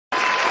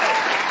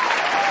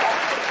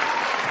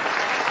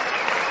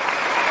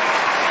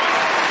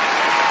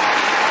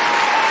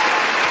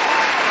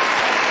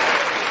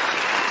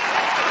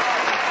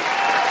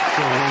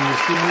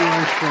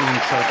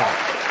start that.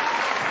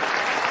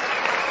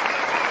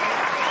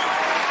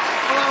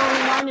 Hello,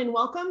 everyone, and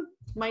welcome.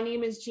 My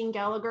name is Jean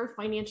Gallagher,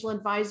 financial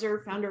advisor,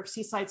 founder of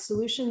Seaside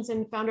Solutions,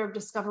 and founder of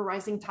Discover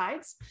Rising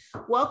Tides.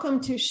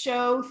 Welcome to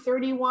show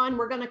 31.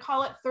 We're going to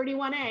call it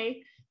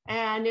 31A,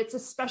 and it's a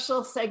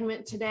special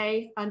segment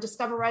today on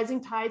Discover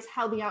Rising Tides,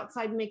 how the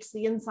outside makes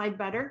the inside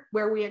better,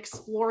 where we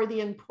explore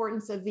the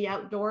importance of the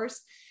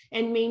outdoors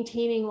and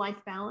maintaining life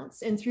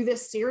balance. And through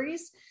this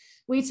series,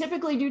 we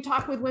typically do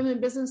talk with women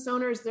business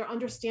owners that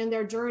understand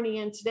their journey.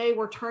 And today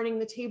we're turning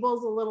the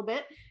tables a little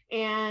bit.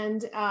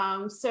 And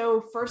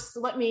so first,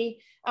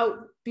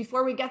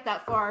 before we get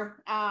that far,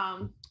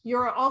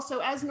 you're also,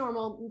 as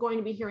normal, going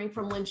to be hearing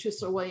from Lynn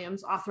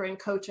Schuster-Williams, author and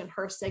coach, in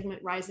her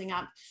segment, Rising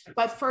Up.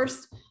 But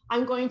first,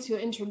 I'm going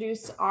to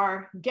introduce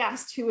our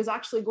guest, who is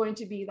actually going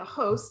to be the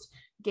host,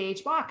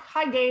 Gage Bock.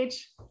 Hi,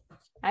 Gage.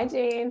 Hi,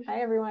 Jane. Hi,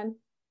 everyone.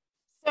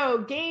 So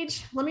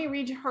Gage, let me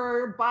read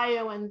her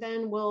bio and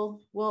then we'll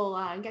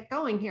get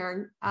going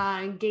here.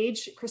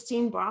 Gage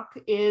Christine Bock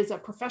is a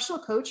professional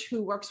coach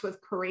who works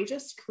with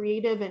courageous,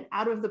 creative, and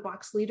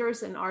out-of-the-box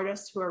leaders and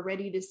artists who are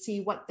ready to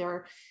see what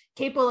they're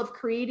capable of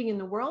creating in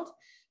the world.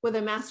 With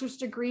a master's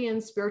degree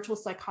in spiritual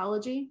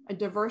psychology, a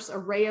diverse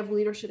array of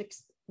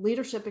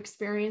leadership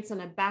experience,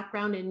 and a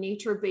background in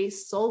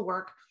nature-based soul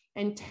work,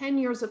 and 10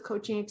 years of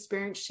coaching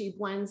experience, she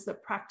blends the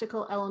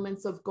practical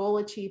elements of goal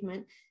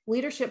achievement,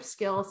 leadership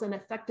skills, and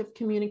effective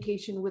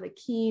communication with a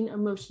keen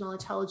emotional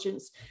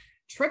intelligence.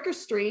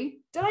 Trickery.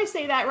 Did I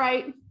say that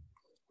right?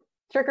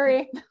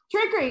 Trickery.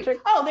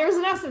 Oh, there's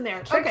an S in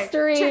there.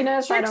 Trickstery. Okay.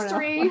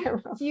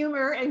 Trickstery,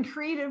 humor, and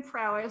creative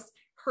prowess.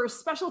 Her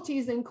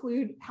specialties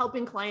include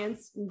helping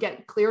clients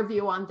get clear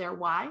view on their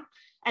why,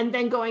 and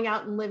then going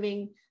out and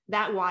living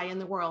that why in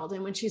the world.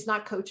 And when she's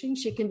not coaching,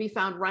 she can be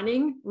found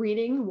running,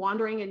 reading,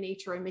 wandering in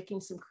nature, and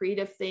making some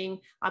creative thing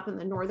up in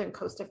the northern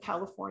coast of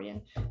California.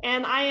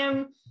 And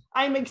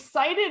I'm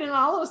excited, and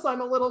also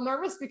I'm a little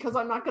nervous because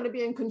I'm not going to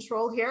be in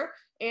control here.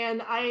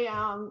 And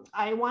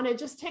I want to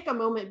just take a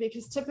moment,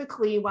 because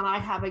typically when I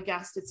have a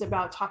guest, it's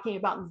about talking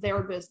about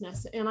their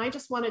business. And I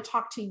just want to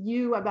talk to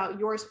you about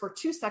yours for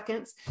 2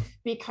 seconds,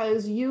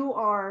 because you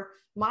are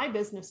my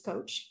business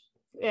coach.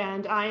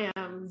 And I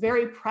am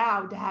very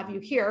proud to have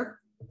you here.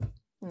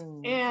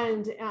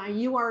 And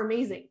you are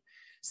amazing.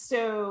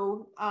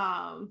 So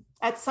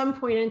at some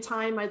point in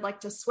time, I'd like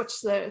to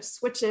switch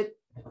it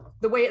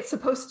the way it's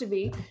supposed to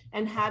be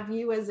and have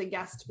you as a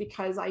guest,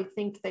 because I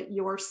think that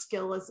your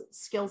skills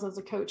as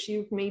a coach,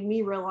 you've made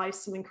me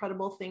realize some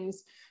incredible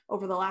things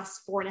over the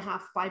last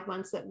 4.5-5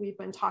 months that we've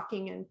been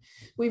talking, and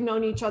we've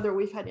known each other.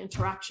 We've had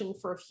interaction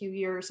for a few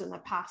years in the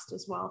past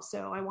as well.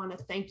 So I want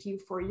to thank you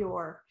for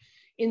your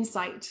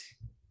insight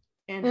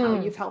and how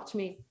you've helped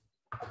me.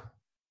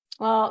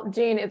 Well,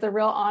 Jean, it's a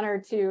real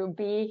honor to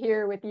be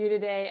here with you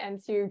today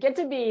and to get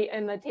to be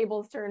in the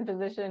tables turn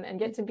position and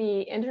get to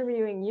be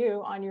interviewing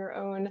you on your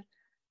own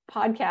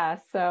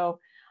podcast. So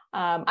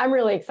I'm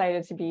really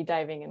excited to be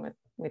diving in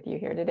with you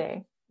here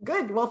today.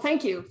 Good. Well,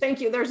 thank you.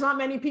 There's not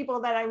many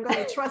people that I'm going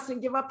to trust and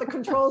give up the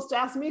controls to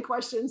ask me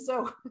questions.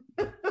 So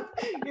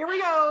here we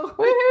go.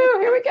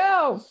 Woohoo, here we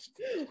go.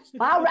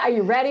 Wow. Are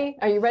you ready?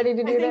 Are you ready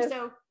to do this?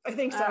 I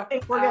think so.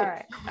 We're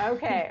good. All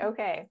right.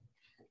 Okay.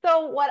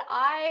 So what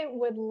I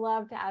would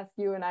love to ask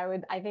you, and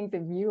I think the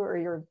viewer,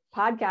 your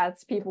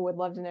podcast people would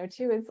love to know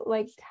too, is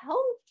like,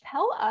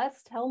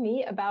 tell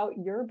me about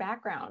your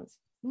background.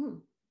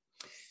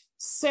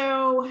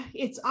 So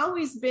it's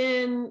always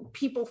been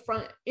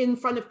in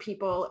front of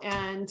people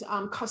and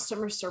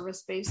customer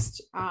service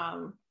based.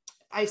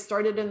 I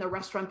started in the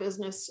restaurant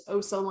business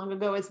so long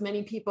ago, as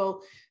many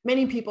people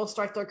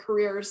start their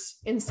careers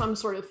in some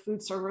sort of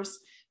food service.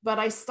 But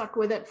I stuck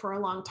with it for a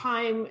long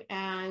time.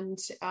 And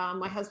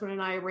my husband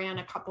and I ran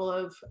a couple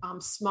of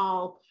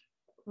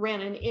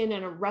ran an inn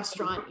and a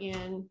restaurant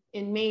in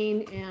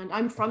Maine. And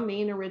I'm from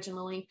Maine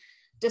originally,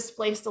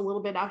 displaced a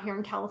little bit out here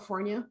in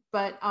California,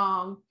 but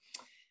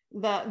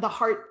the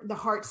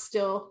heart's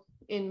still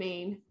in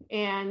Maine.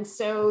 And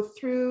so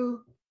through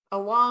a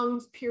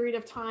long period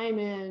of time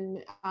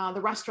in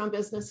the restaurant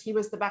business, he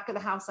was the back of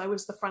the house, I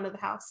was the front of the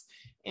house.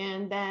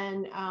 And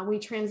then we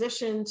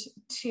transitioned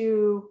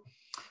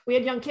we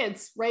had young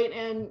kids, right?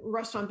 And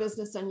restaurant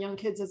business and young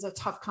kids is a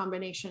tough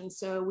combination.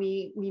 So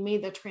we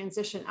made the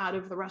transition out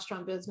of the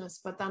restaurant business,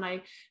 but then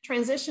I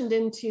transitioned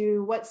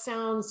into what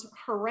sounds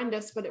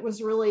horrendous, but it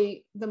was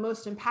really the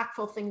most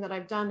impactful thing that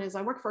I've done. Is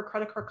I worked for a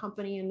credit card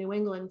company in New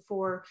England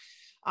for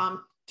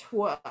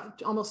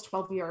almost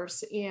 12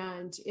 years.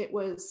 And it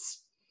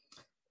was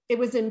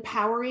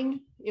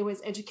empowering, it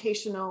was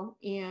educational,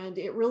 and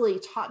it really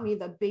taught me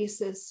the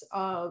basis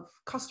of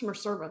customer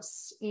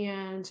service.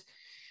 And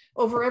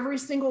over every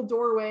single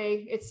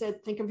doorway, it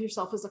said, think of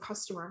yourself as a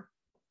customer.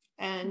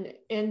 And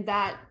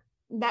that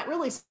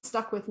really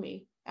stuck with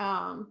me.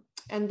 And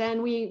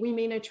then we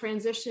made a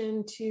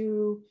transition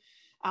to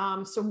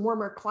some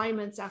warmer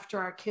climates after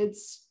our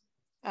kids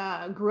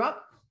grew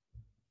up,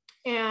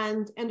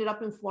 and ended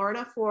up in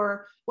Florida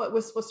for what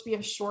was supposed to be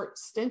a short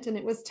stint. And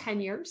it was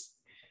 10 years.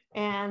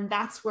 And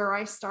that's where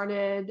I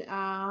started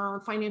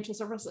financial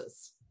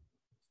services.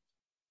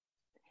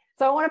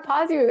 So I want to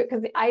pause you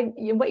because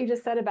what you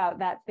just said about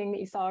that thing that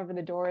you saw over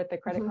the door at the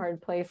credit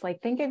card place, like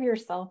think of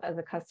yourself as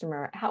a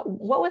customer.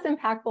 What was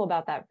impactful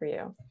about that for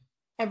you?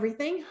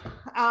 Everything.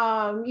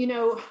 Our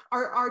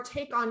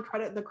take on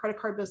the credit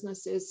card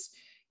business is,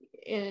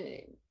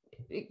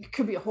 it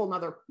could be a whole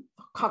nother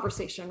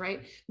conversation,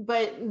 right?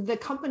 But the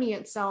company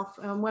itself,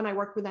 when I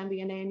worked with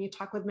MBNA, and you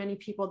talk with many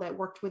people that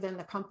worked within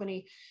the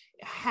company,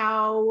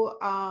 how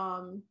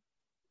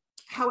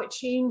it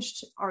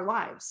changed our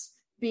lives,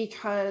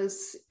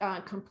 because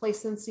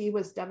complacency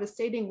was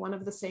devastating. One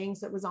of the sayings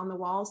that was on the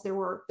walls, there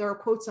are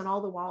quotes on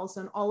all the walls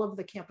and all of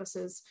the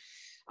campuses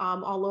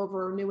all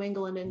over New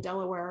England and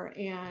Delaware.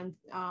 And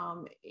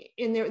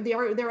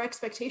there are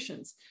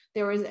expectations.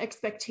 There was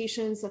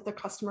expectations that the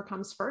customer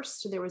comes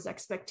first. There was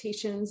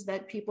expectations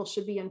that people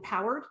should be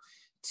empowered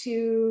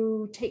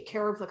to take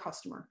care of the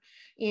customer.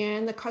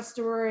 And the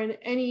customer, in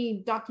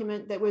any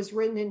document that was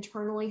written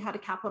internally, had a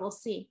capital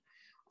C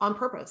on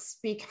purpose,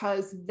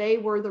 because they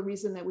were the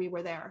reason that we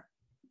were there.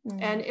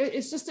 And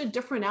it's just a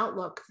different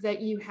outlook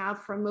that you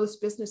have from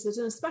most businesses,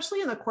 and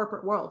especially in the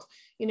corporate world.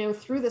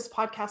 Through this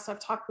podcast,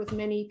 I've talked with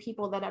many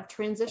people that have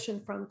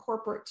transitioned from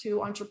corporate to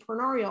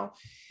entrepreneurial,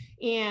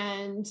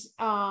 and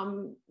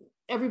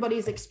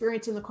everybody's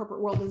experience in the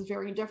corporate world is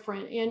very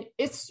different. And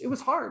it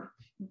was hard,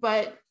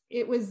 but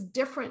it was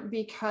different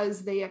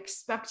because they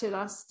expected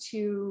us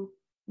to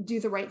do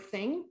the right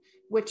thing,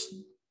 which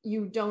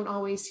you don't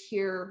always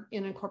hear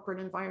in a corporate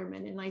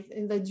environment.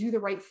 And the do the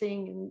right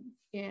thing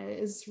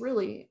is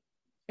really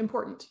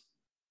important.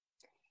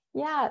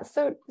 Yeah.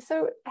 So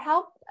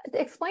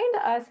explain to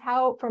us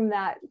how from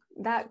that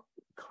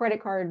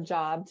credit card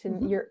job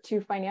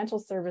to financial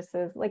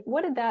services, like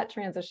what did that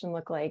transition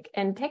look like?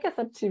 And take us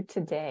up to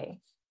today.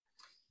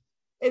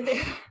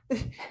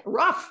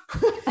 Rough.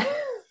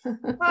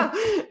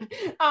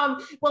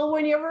 Well,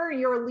 whenever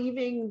you're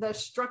leaving the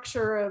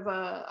structure of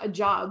a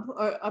job,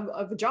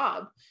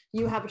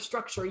 you have a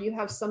structure. You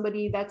have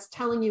somebody that's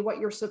telling you what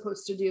you're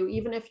supposed to do.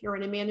 Even if you're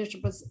in a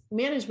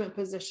management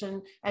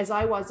position, as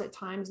I was at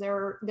times,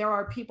 there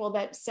are people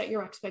that set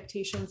your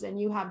expectations, and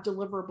you have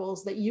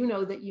deliverables that you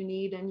know that you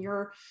need, and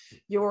you're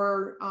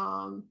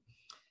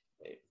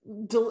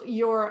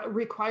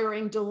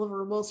requiring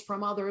deliverables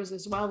from others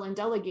as well, and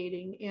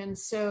delegating. And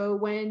so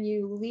when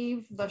you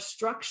leave the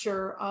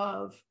structure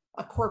of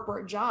a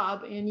corporate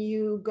job and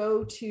you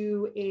go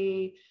to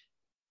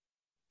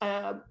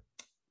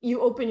you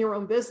open your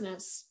own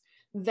business,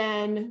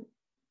 then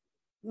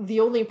the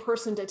only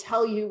person to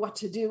tell you what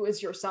to do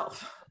is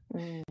yourself.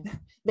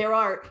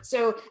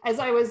 So as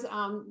I was,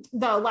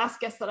 the last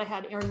guest that I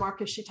had, Erin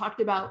Marcus, she talked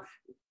about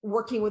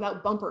working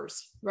without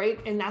bumpers, right?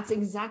 And that's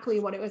exactly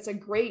what it's a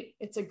great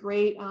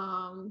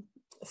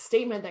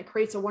statement that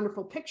creates a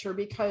wonderful picture,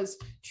 because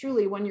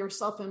truly when you're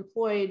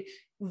self-employed,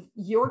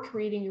 you're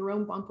creating your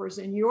own bumpers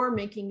and you're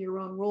making your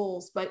own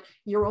rules, but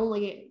you're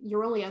only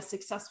as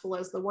successful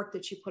as the work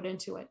that you put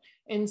into it.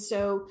 And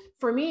so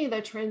for me,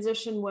 the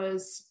transition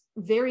was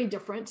very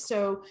different.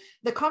 So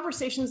the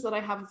conversations that I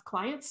have with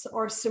clients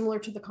are similar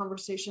to the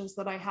conversations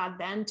that I had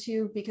then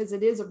too, because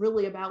it is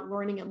really about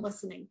learning and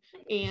listening,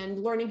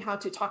 and learning how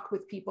to talk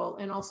with people,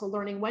 and also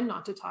learning when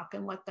not to talk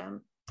and let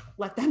them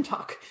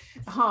talk.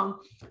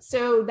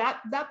 So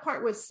that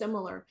part was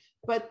similar,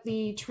 but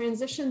the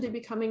transition to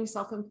becoming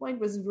self-employed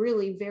was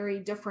really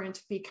very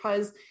different,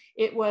 because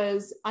it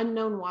was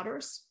unknown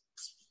waters.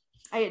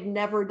 I had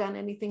never done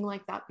anything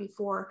like that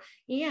before,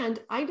 and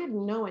I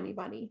didn't know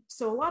anybody.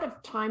 So a lot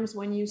of times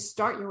when you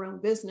start your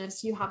own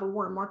business, you have a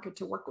warm market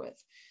to work with.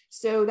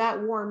 So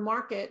that warm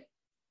market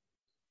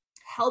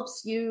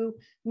helps you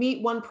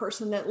meet one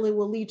person that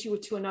will lead you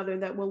to another,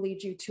 that will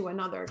lead you to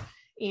another.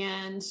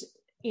 And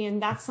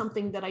that's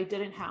something that I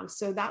didn't have.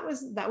 So that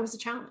was a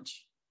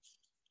challenge.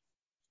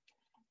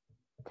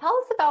 Tell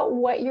us about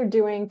what you're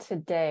doing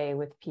today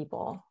with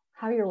people,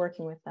 how you're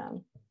working with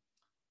them.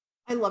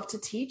 I love to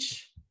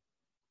teach.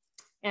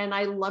 And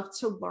I love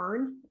to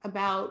learn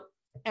about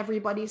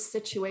everybody's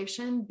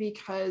situation,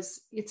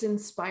 because it's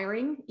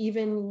inspiring,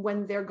 even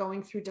when they're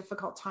going through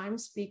difficult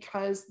times,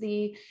 because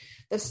the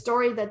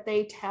story that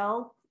they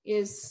tell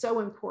is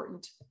so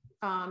important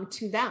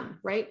to them,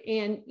 right?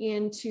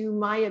 And to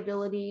my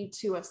ability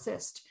to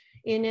assist.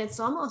 And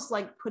it's almost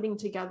like putting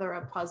together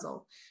a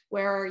puzzle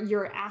where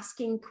you're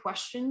asking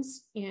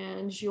questions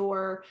and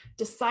you're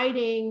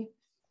deciding.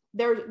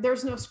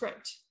 There's no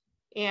script,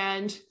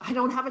 and I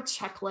don't have a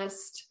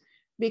checklist.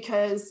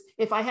 Because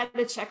if I had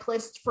a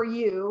checklist for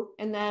you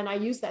and then I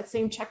use that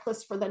same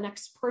checklist for the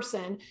next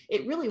person,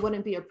 it really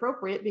wouldn't be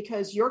appropriate,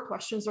 because your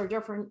questions are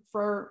different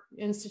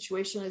and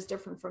situation is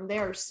different from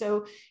theirs.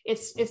 So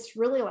it's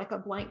really like a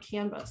blank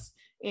canvas.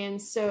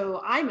 And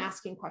so I'm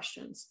asking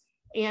questions,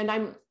 and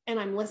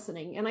I'm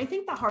listening. And I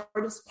think the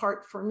hardest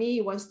part for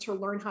me was to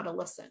learn how to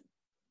listen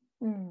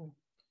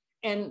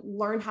and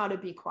learn how to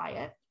be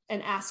quiet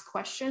and ask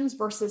questions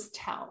versus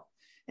tell.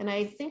 And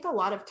I think a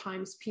lot of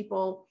times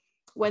people,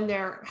 when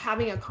they're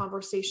having a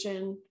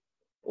conversation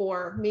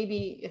or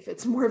maybe if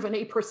it's more of an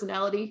A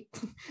personality,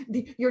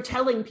 you're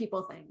telling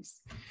people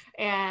things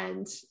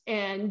and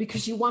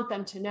because you want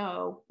them to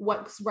know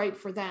what's right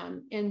for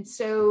them. And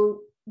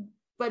so,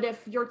 but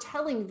if you're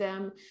telling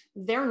them,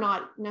 they're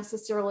not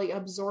necessarily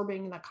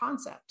absorbing the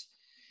concept.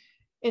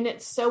 And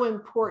it's so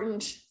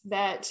important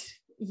that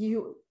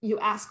you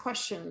ask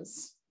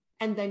questions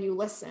and then you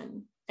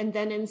listen. And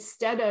then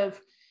instead of,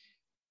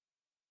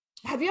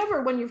 have you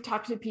ever, when you've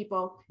talked to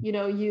people,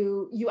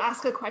 you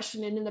ask a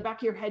question and in the back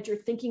of your head, you're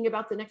thinking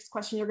about the next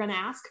question you're going to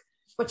ask,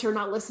 but you're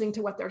not listening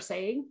to what they're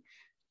saying?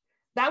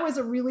 That was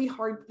a really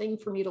hard thing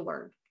for me to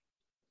learn,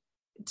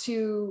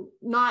 to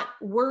not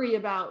worry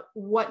about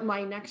what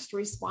my next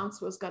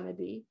response was going to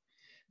be,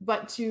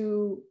 but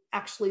to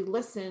actually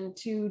listen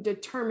to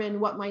determine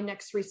what my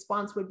next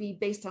response would be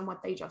based on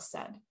what they just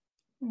said.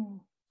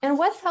 And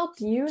what's helped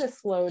you to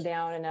slow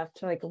down enough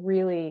to like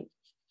really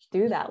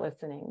do that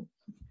listening?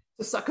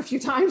 To suck a few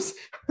times.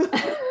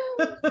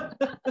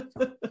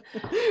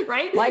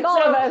 Right? Like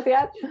all of us,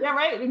 yeah. Yeah,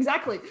 right.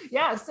 Exactly.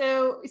 Yeah.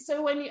 So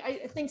when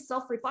I think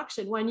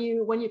self-reflection, when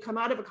you come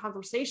out of a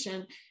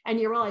conversation and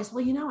you realize,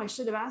 well, I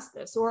should have asked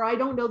this, or I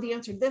don't know the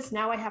answer to this.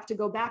 Now I have to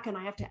go back and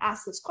I have to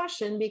ask this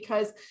question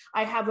because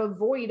I have a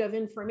void of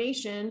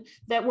information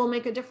that will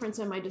make a difference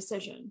in my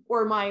decision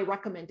or my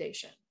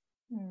recommendation.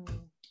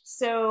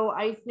 So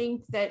I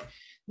think that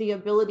the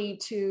ability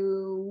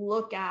to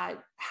look at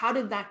how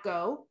did that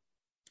go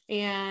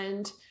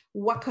and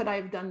what could I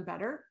have done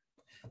better,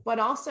 but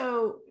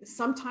also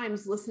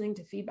sometimes listening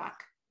to feedback,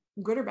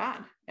 good or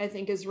bad, I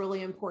think is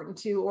really important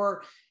too.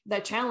 Or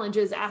the challenge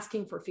is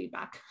asking for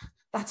feedback.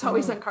 That's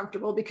always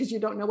uncomfortable because you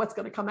don't know what's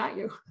going to come at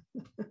you.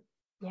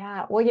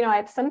 Yeah.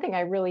 Well, something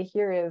I really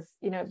hear is,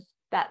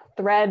 that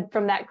thread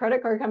from that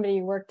credit card company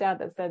you worked at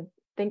that said,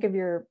 think of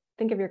your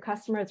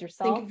customer as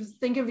yourself.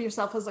 Think of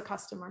yourself as a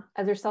customer.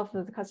 As yourself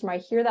as a customer. I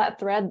hear that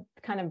thread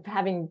kind of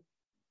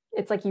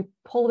it's like you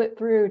pulled it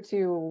through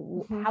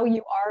to how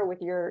you are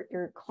with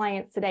your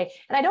clients today.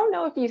 And I don't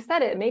know if you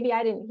said it, maybe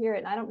I didn't hear it.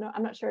 And I don't know,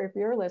 I'm not sure if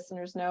your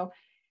listeners know.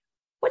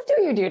 What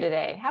do you do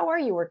today? How are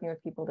you working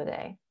with people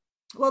today?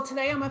 Well,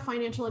 today I'm a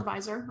financial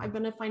advisor. I've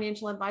been a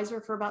financial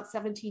advisor for about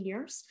 17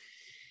 years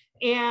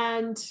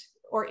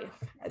or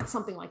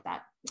something like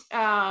that.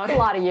 A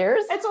lot of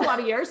years. It's a lot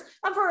of years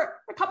for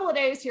a couple of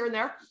days here and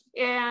there.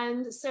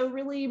 And so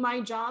really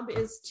my job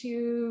is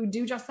to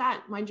do just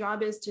that. My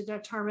job is to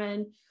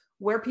determine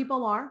where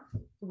people are,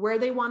 where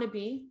they want to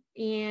be,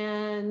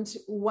 and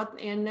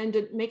then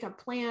to make a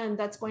plan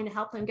that's going to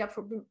help them get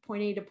from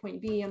point A to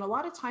point B. And a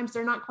lot of times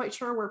they're not quite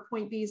sure where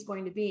point B is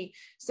going to be.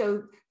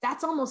 So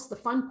that's almost the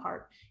fun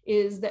part,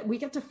 is that we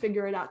get to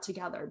figure it out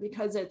together,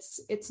 because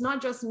it's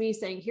not just me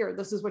saying, here,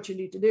 this is what you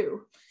need to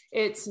do.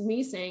 It's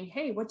me saying,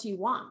 hey, what do you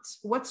want?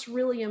 What's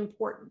really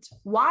important?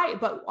 Why?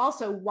 But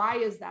also, why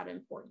is that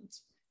important?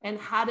 And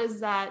how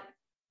does that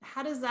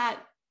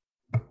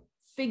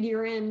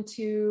figure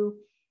into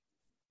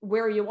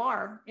where you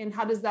are, and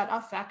how does that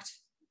affect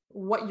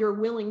what you're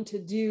willing to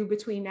do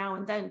between now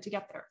and then to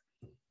get there?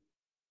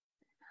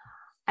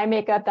 I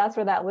make up that's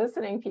where that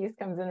listening piece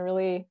comes in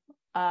really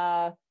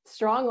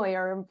strongly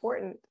or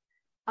important.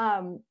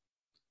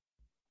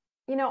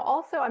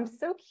 Also, I'm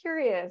so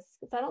curious,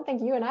 because I don't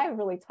think you and I have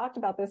really talked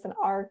about this in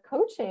our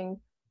coaching,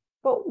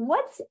 but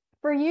what's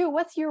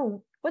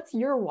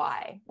your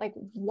why? Like,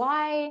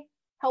 why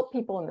help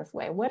people in this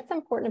way? What's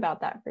important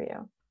about that for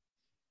you?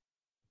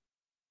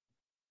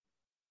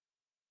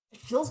 It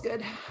feels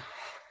good.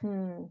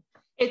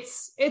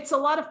 It's a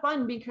lot of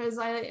fun because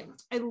I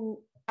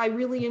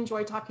really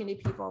enjoy talking to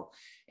people,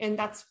 and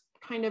that's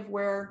kind of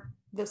where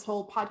this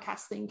whole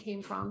podcast thing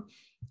came from.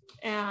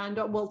 And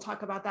we'll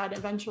talk about that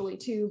eventually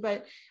too.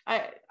 But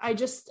I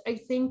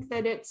think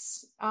that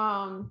it's,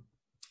 I'm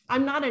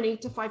not an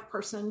 8 to 5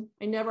 person.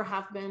 I never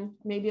have been.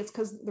 Maybe it's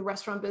because the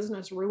restaurant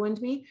business ruined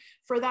me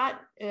for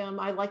that.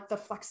 I like the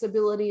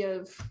flexibility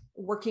of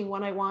working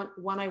when I want,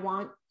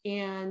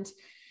 and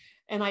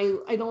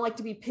I don't like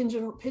to be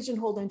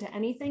pigeonholed into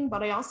anything,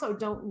 but I also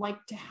don't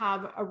like to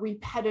have a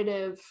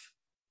repetitive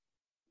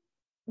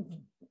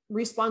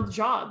response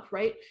job,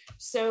 right?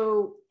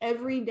 So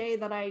every day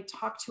that I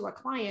talk to a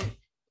client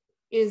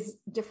is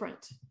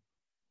different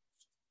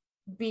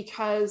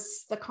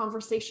because the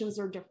conversations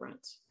are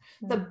different.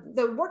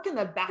 The work in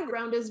the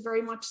background is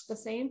very much the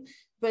same,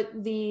 but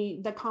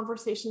the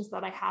conversations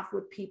that I have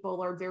with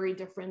people are very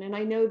different. And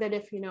I know that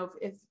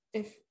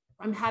if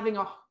I'm having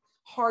a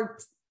hard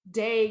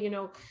day,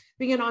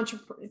 being an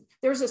entrepreneur,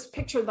 there's this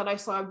picture that I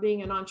saw of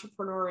being an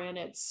entrepreneur, and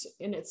it's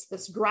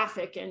this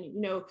graphic, and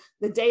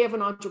the day of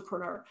an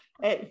entrepreneur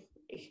at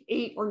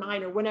 8 or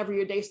 9 or whenever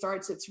your day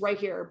starts, it's right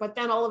here. But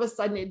then all of a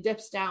sudden it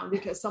dips down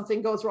because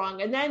something goes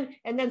wrong, and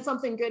then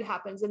something good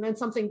happens, and then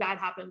something bad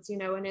happens,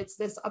 and it's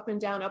this up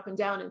and down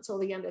until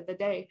the end of the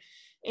day.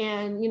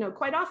 And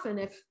quite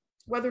often,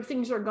 whether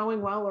things are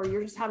going well or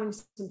you're just having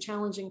some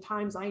challenging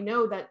times, I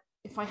know that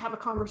if I have a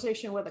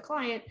conversation with a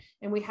client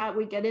and we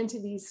get into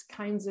these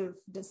kinds of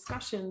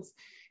discussions,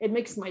 it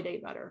makes my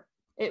day better.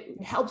 It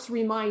helps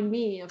remind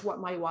me of what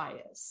my why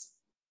is.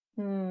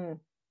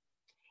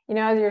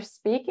 as you're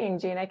speaking,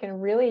 Gene, I can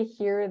really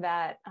hear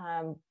that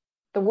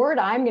the word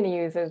I'm going to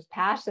use is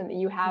passion that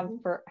you have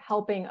for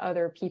helping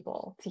other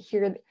people, to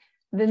hear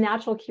the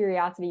natural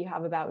curiosity you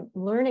have about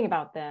learning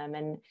about them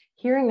and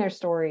hearing their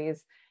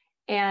stories,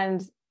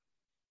 and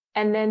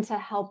then to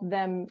help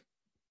them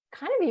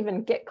kind of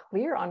even get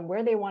clear on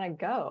where they want to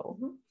go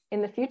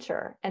in the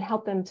future and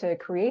help them to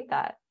create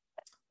that.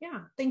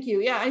 Yeah, thank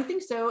you. Yeah, I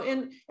think so.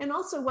 And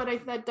also what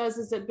that does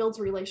is it builds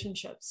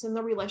relationships. And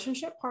the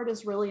relationship part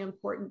is really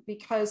important,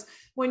 because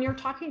when you're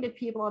talking to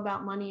people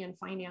about money and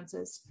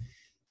finances,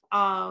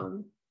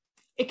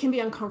 it can be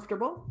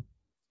uncomfortable.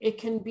 It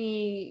can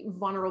be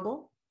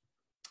vulnerable.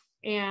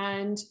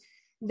 And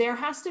there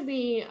has to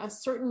be a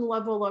certain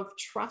level of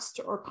trust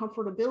or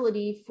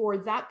comfortability for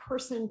that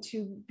person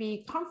to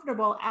be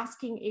comfortable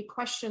asking a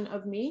question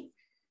of me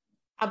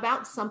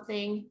about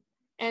something.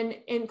 And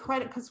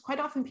because quite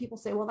often people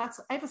say, well,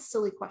 I have a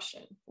silly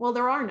question. Well,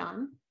 there are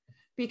none,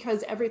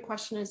 because every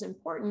question is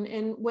important.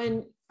 And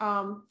when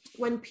a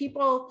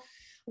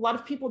lot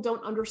of people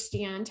don't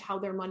understand how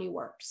their money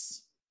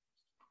works.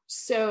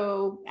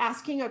 So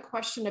asking a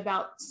question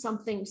about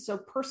something so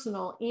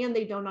personal and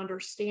they don't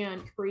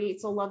understand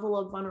creates a level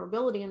of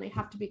vulnerability, and they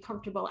have to be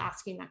comfortable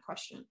asking that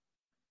question.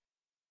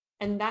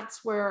 And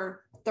that's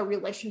where the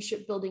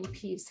relationship building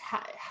piece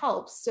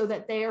helps, so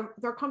that they're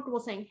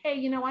comfortable saying,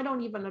 hey, I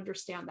don't even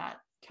understand that.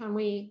 Can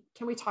we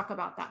talk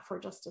about that for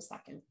just a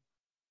second?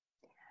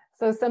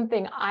 So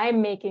something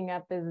I'm making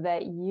up is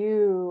that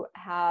you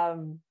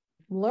have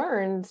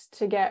learned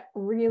to get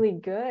really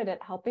good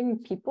at helping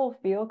people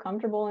feel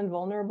comfortable in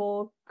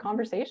vulnerable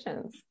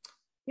conversations.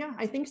 Yeah,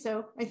 I think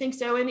so. And,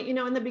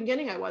 in the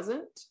beginning I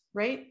wasn't,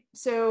 right?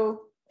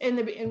 So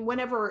and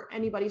whenever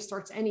anybody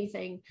starts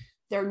anything,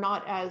 they're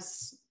not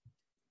as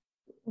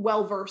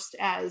well-versed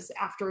as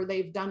after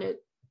they've done it,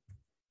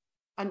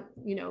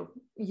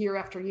 year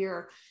after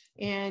year.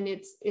 And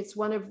it's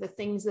one of the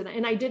things that,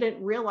 and I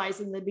didn't realize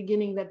in the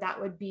beginning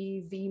that would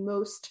be the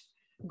most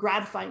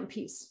gratifying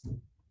piece.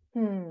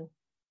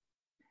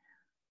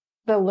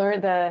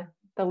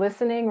 The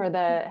listening, or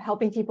the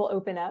helping people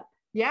open up.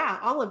 Yeah,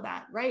 all of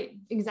that, right?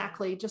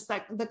 Exactly. Just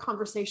like the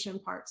conversation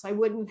parts. I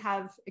wouldn't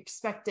have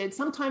expected,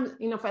 sometimes,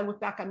 if I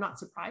look back, I'm not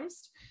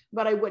surprised,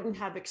 but I wouldn't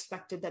have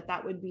expected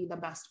that would be the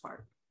best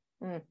part.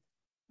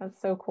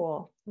 That's so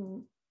cool.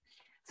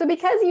 So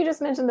because you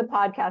just mentioned the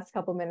podcast a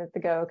couple minutes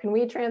ago, can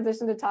we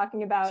transition to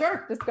talking about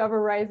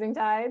Discover Rising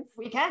Tides?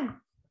 We can.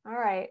 All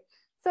right.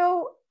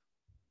 So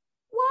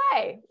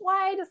why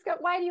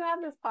do you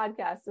have this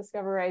podcast,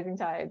 Discover Rising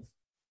Tides?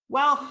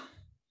 Well,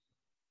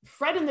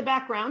 Fred in the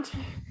background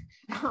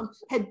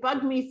had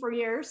bugged me for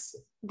years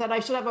that I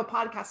should have a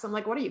podcast. I'm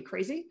like, what are you,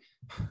 crazy?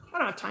 I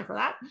don't have time for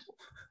that.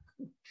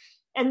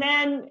 And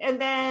then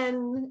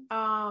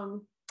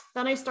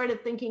I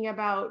started thinking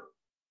about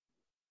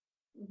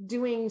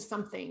doing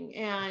something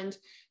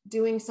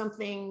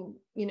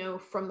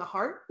from the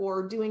heart,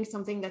 or doing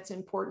something that's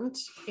important,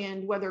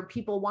 and whether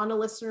people want to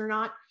listen or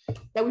not,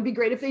 that would be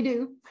great if they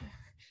do.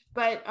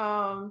 But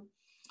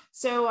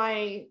so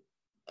I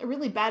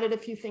really batted a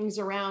few things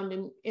around,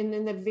 and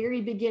in the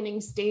very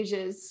beginning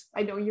stages,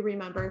 I know you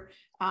remember,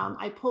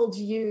 I pulled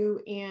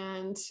you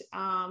and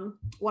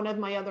one of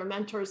my other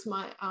mentors,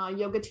 my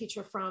yoga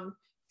teacher from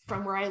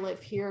where I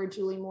live here,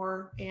 Julie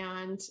Moore,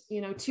 and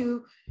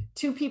two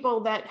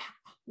people that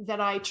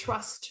I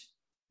trust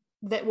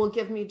that will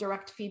give me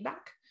direct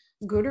feedback,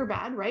 good or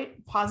bad,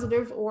 right?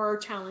 Positive or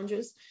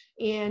challenges.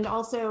 And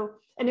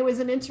it was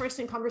an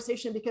interesting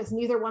conversation because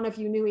neither one of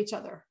you knew each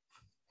other.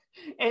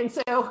 And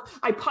so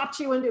I popped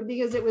you into,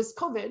 because it was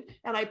COVID,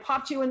 and I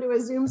popped you into a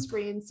Zoom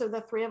screen so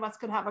the three of us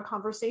could have a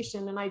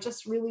conversation. And I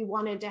just really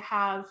wanted to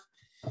have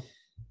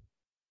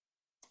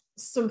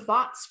some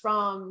thoughts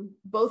from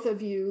both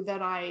of you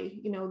that I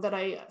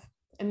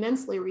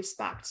immensely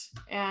respect.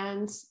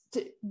 And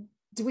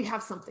do we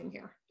have something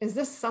here? Is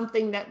this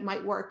something that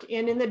might work?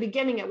 And in the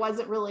beginning, it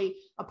wasn't really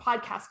a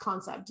podcast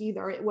concept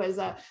either. It was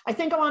I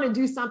think I want to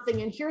do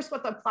something, and here's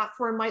what the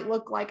platform might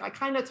look like. I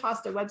kind of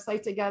tossed a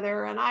website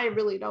together, and I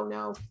really don't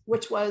know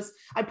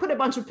I put a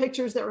bunch of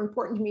pictures that were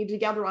important to me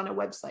together on a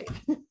website.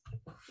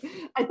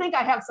 I think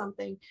I have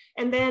something.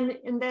 And then,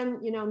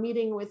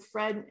 meeting with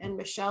Fred and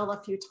Michelle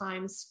a few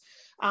times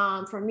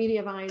from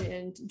Mediavine,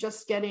 and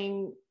just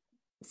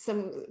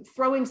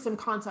throwing some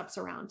concepts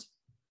around.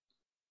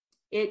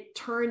 It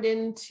turned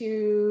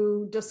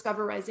into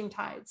Discover Rising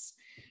Tides.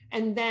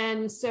 And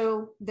then,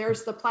 so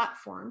there's the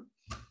platform,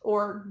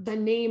 or the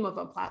name of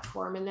a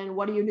platform. And then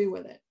what do you do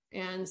with it?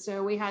 And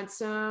so we had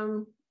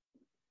some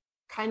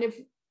kind of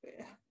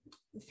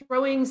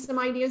throwing some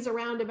ideas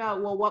around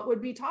about, well, what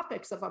would be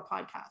topics of a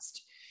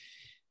podcast?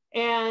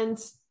 And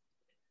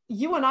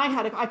you and I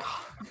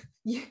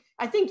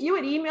I think you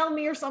had emailed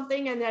me or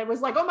something, and I was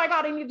like, oh my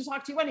God, I need to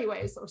talk to you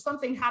anyways, or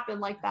something happened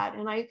like that.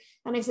 And I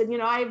said,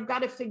 I've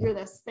got to figure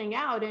this thing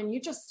out. And you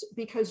just,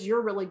 because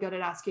you're really good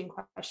at asking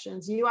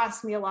questions, you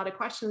asked me a lot of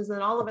questions.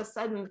 And all of a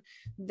sudden,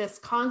 this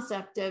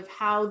concept of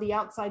how the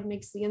outside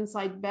makes the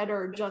inside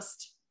better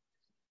just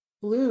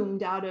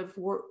bloomed out of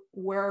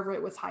wherever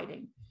it was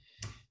hiding.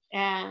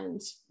 And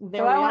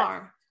there we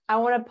are. I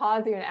want to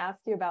pause you and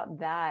ask you about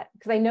that,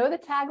 because I know the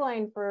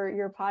tagline for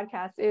your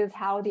podcast is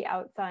how the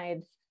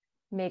outside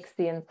makes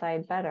the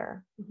inside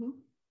better. Mm-hmm.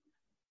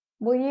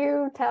 Will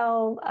you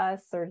tell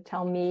us or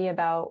tell me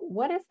about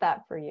what is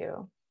that for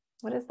you?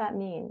 What does that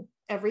mean?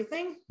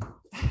 Everything.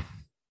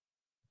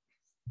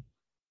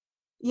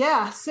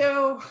 Yeah.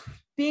 So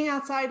being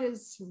outside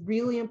is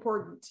really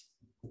important.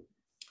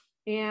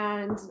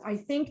 And I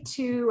think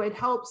too, it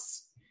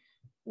helps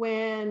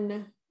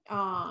when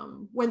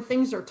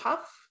things are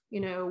tough,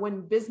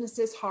 when business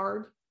is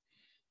hard.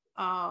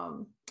 I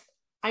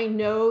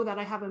know that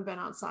I haven't been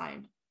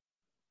outside.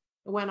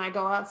 When I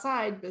go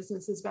outside,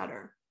 business is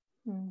better.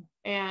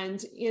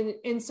 And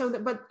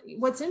but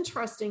what's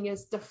interesting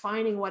is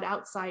defining what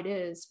outside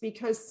is,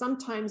 because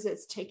sometimes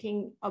it's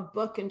taking a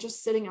book and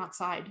just sitting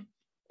outside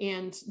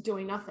and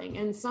doing nothing.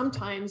 And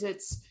sometimes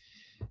it's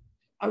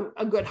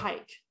a good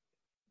hike.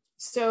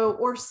 So,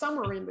 or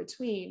somewhere in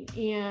between.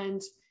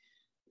 And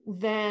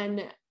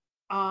then,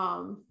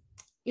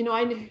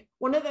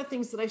 one of the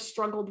things that I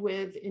struggled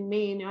with in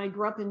Maine, and I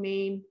grew up in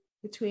Maine,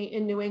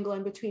 in New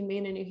England, between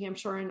Maine and New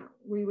Hampshire, and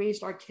we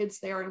raised our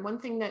kids there. And one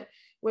thing that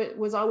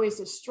was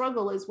always a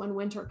struggle is when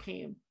winter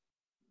came.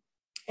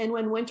 And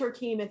when winter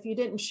came, if you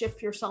didn't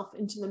shift yourself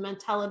into the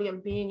mentality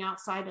of being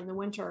outside in the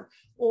winter,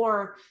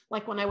 or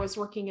like when I was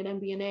working at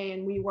MBNA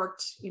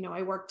and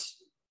I worked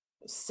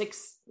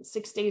 6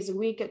 days a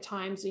week at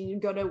times, and you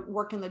go to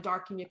work in the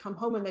dark and you come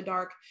home in the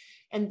dark.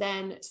 And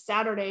then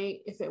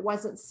Saturday, if it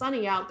wasn't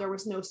sunny out, there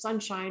was no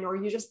sunshine, or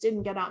you just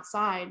didn't get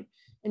outside.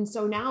 And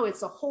so now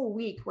it's a whole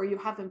week where you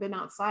haven't been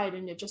outside,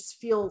 and it just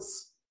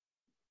feels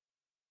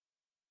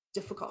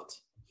difficult.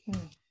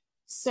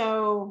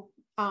 So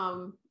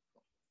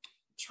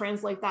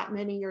translate that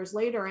many years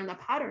later, and the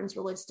pattern's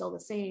really still the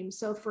same.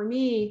 So for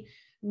me,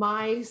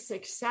 my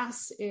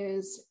success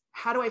is,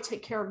 how do I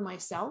take care of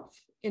myself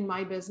in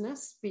my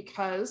business?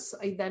 Because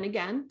then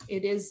again,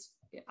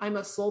 I'm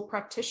a sole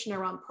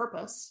practitioner on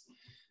purpose,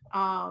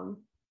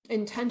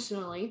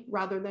 intentionally,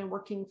 rather than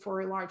working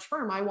for a large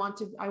firm. I want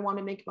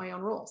to make my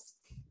own rules.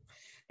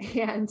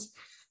 And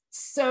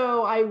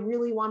so I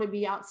really want to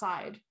be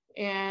outside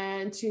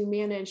and to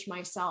manage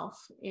myself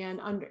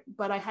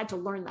but I had to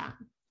learn that.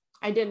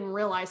 I didn't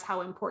realize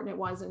how important it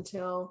was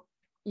until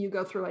you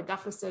go through a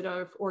deficit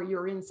or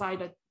you're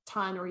inside a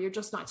ton, or you're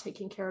just not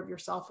taking care of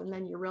yourself. And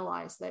then you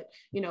realize that,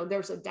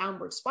 there's a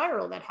downward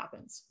spiral that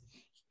happens.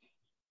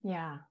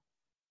 Yeah.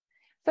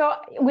 So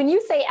when you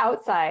say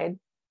outside,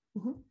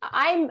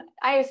 I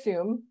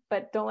assume,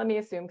 but don't let me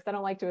assume, because I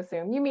don't like to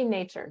assume, you mean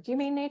nature. Do you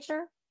mean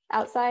nature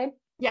outside?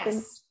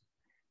 Yes.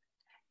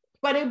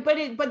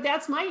 But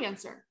that's my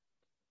answer.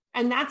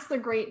 And that's a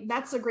great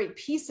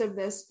piece of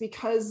this,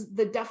 because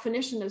the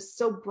definition is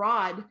so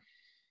broad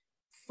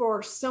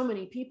for so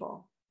many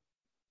people.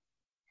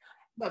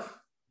 But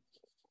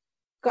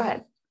go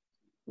ahead.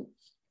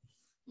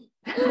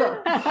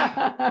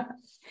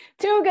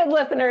 Two good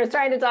listeners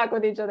trying to talk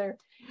with each other.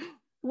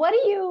 What do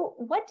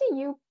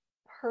you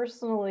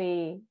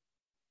personally,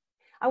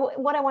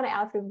 what I want to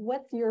ask is,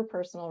 what's your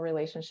personal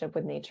relationship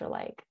with nature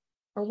like?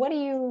 Or what do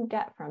you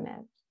get from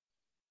it,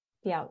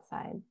 the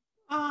outside?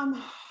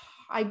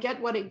 I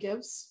get what it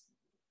gives,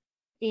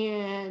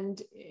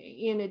 and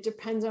it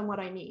depends on what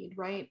I need,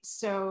 right?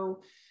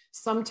 So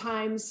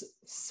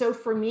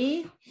for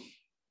me,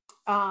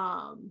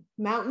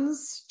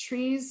 mountains,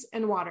 trees,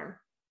 and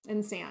water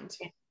and sand.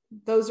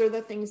 Those are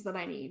the things that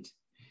I need.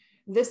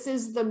 This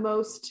is the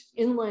most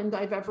inland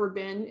I've ever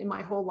been in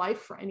my whole life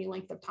for any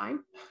length of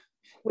time.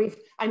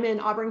 I'm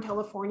in Auburn,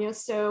 California,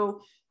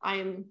 so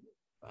I'm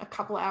a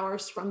couple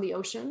hours from the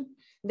ocean.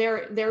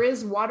 There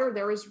is water,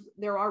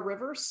 there are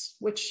rivers,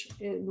 which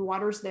the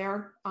water's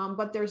there,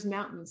 but there's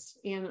mountains.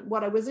 And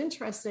what was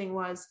interesting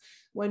was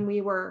when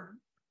we were,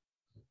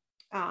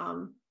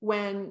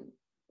 when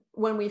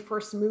we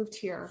first moved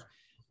here,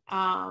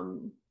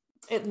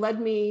 it led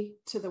me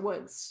to the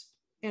woods.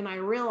 And I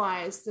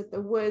realized that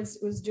the woods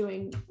was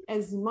doing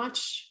as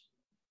much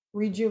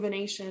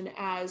rejuvenation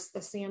as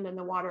the sand and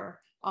the water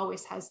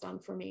always has done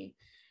for me.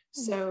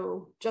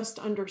 So just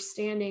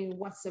understanding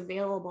what's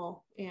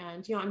available.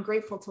 And, I'm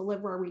grateful to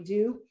live where we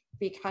do,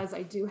 because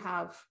I do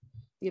have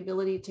the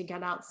ability to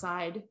get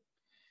outside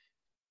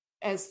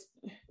as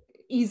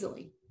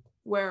easily,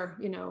 where,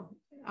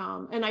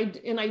 and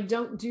I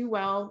don't do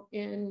well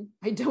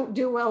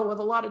with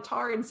a lot of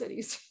tar in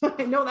cities.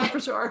 I know that for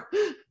sure.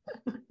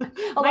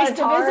 Nice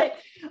to visit.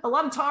 A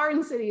lot of tar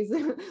in cities.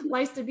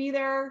 Nice to be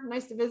there.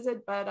 Nice to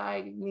visit, but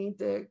I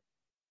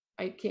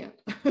can't.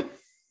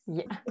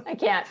 Yeah, I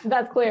can't.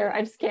 That's clear.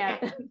 I just can't.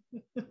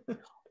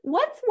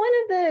 What's one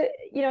of the,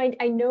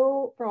 I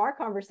know from our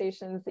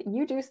conversations that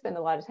you do spend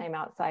a lot of time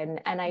outside,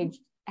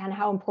 and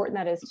how important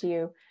that is to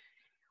you.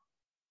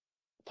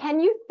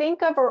 Can you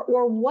think of,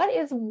 or what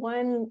is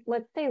one,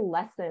 let's say,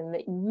 lesson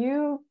that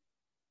you've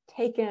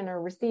taken or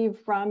received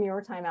from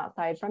your time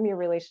outside, from your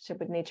relationship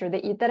with nature,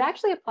 that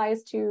actually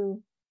applies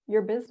to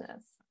your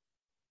business?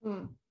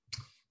 Ooh,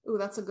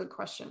 that's a good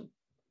question.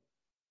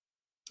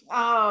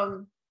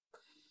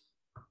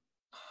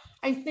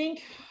 I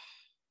think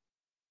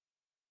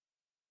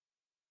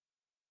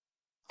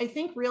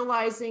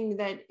realizing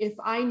that if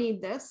I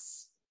need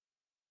this,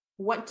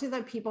 what do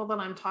the people that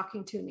I'm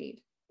talking to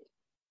need?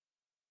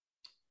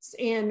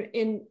 And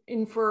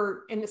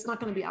it's not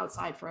going to be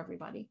outside for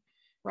everybody,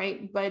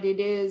 right? But it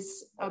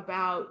is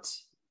about,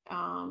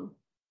 for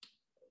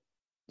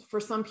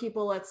some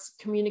people, it's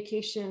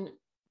communication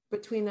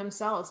between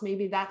themselves.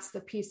 Maybe that's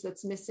the piece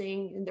that's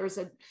missing.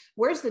 And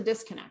where's the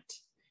disconnect?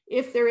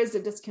 If there is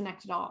a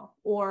disconnect at all,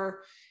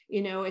 or,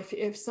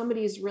 if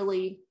somebody's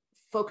really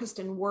focused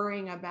and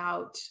worrying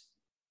about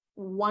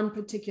one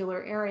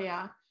particular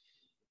area,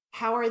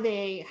 how are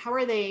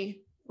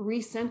they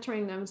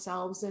recentering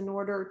themselves in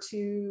order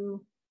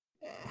to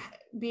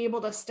be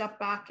able to step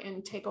back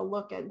and take a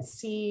look and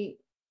see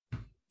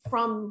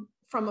from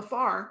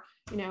afar,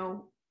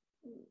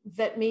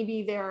 that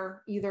maybe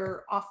they're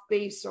either off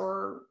base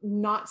or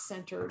not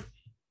centered.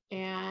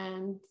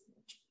 And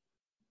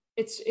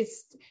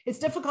it's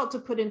difficult to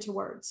put into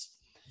words,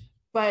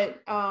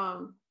 but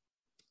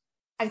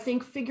I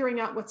think figuring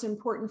out what's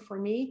important for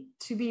me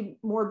to be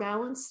more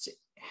balanced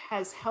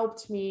has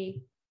helped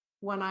me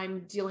when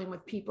I'm dealing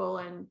with people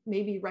and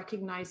maybe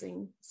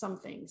recognizing some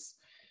things.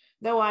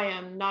 Though I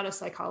am not a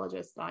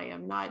psychologist, I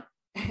am not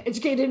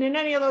educated in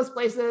any of those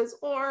places,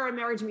 or a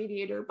marriage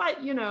mediator, but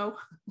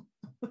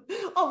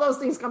all those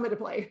things come into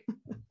play.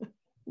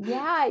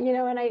 Yeah,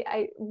 and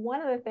I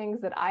one of the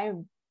things that I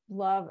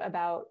love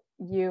about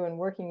you and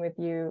working with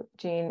you,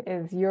 Jean,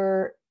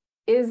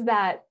 is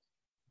that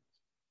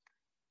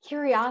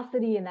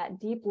curiosity and that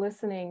deep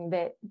listening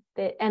that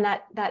and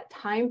that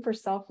time for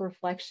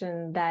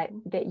self-reflection that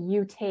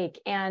you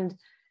take. And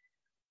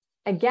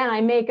again,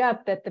 I make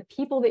up that the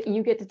people that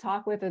you get to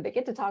talk with, or that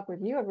get to talk with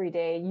you every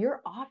day,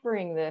 you're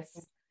offering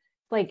this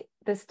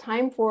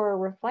time for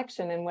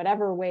reflection in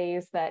whatever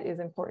ways that is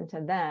important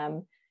to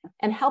them,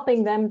 and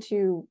helping them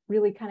to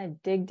really kind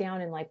of dig down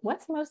and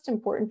what's most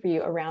important for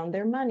you around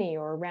their money,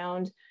 or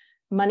around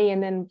money,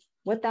 and then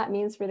what that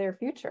means for their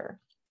future.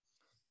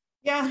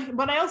 Yeah,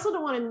 but I also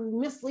don't want to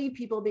mislead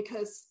people,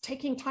 because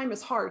taking time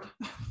is hard.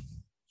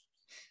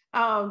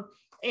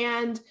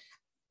 And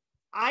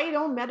I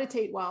don't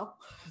meditate well.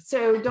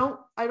 So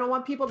I don't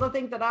want people to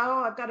think that,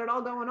 I've got it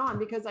all going on,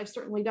 because I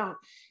certainly don't.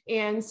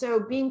 And so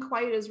being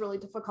quiet is really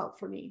difficult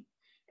for me.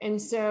 And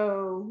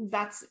so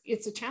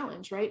it's a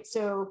challenge, right?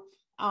 So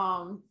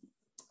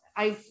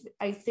I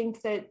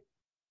think that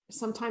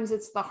sometimes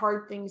it's the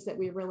hard things that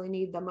we really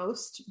need the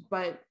most,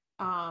 but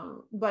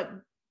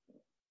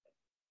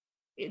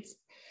it's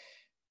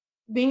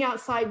being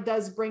outside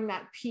does bring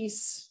that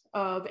piece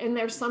of, and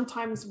there's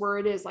sometimes where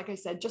it is, like I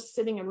said, just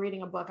sitting and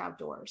reading a book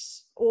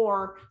outdoors,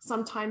 or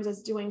sometimes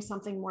it's doing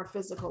something more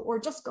physical, or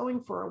just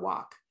going for a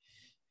walk.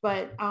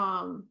 But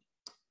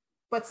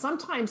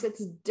sometimes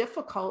it's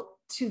difficult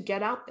to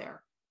get out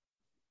there.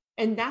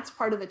 And that's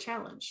part of the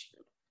challenge,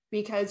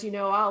 because,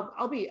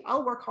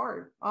 I'll work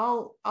hard.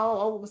 I'll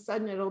all of a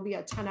sudden it'll be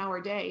a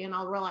 10-hour day, and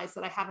I'll realize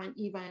that I haven't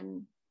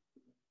even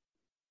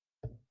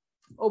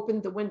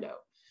opened the window.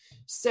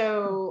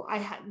 So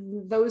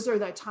those are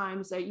the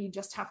times that you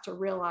just have to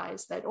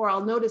realize that, or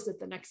I'll notice it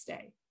the next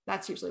day.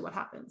 That's usually what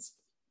happens.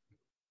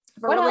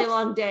 For a really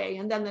long day.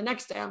 And then the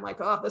next day I'm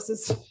like, oh, this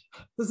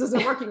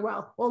isn't working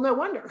well. Well, no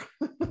wonder.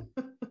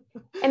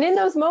 And in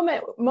those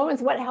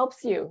moments, what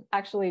helps you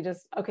actually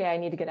just, okay, I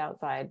need to get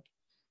outside?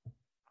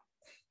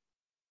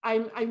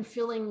 I'm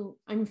feeling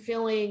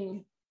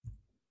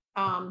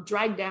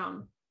dragged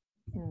down.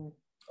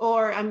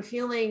 Or I'm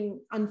feeling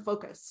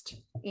unfocused,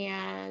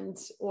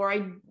 or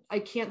I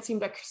can't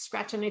seem to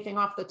scratch anything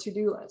off the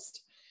to-do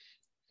list,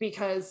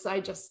 because I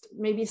just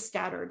maybe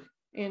scattered.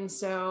 And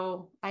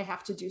so I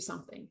have to do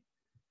something.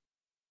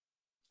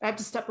 I have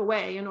to step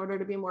away in order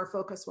to be more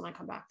focused when I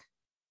come back.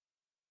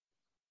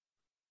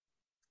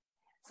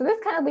 So this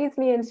kind of leads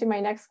me into my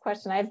next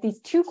question. I have these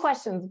two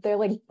questions. They're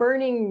like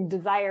burning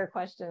desire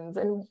questions.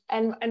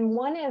 And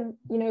one is,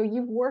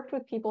 you've worked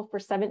with people for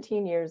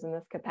 17 years in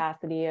this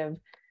capacity of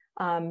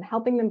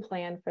helping them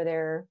plan for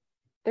their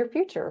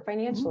future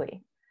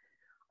financially.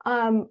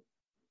 Mm-hmm.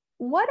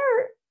 What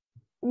are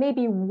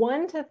maybe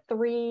 1 to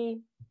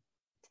 3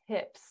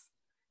 tips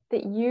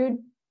that you'd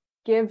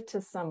give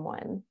to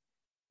someone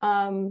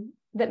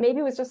that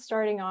maybe was just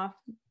starting off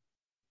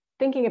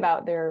thinking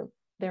about their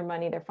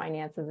money, their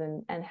finances,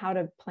 and how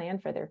to plan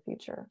for their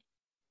future?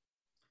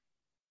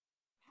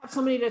 Have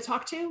somebody to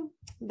talk to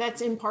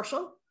that's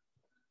impartial.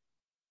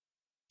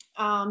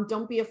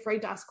 Don't be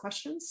afraid to ask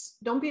questions.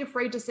 Don't be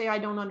afraid to say, I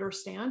don't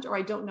understand, or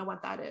I don't know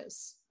what that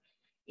is.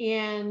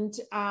 And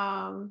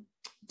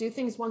do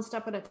things one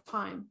step at a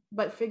time,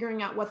 but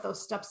figuring out what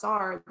those steps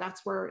are,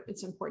 that's where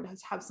it's important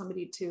to have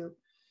somebody to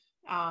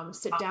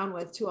sit down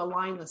with, to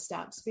align the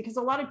steps. Because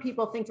a lot of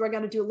people think, I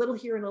got to do a little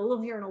here and a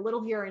little here and a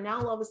little here. And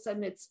now all of a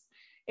sudden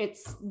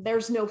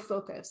there's no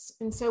focus.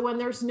 And so when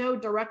there's no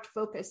direct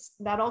focus,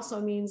 that also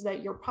means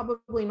that you're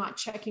probably not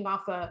checking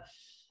off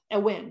a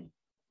win.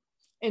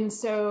 And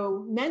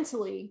so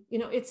mentally,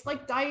 it's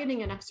like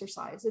dieting and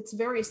exercise. It's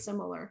very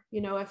similar.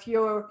 If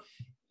you're,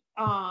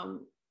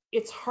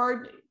 it's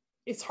hard.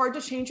 it's hard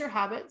to change your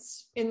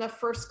habits. In the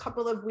first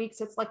couple of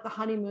weeks, it's like the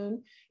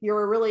honeymoon.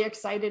 You're really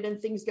excited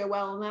and things go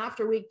well. And then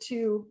after week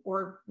 2,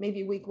 or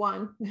maybe week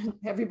 1,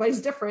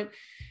 everybody's different.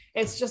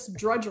 It's just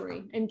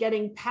drudgery, and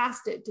getting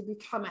past it to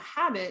become a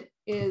habit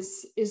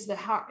is the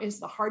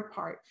hard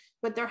part.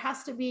 But there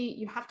has to be,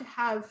 you have to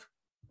have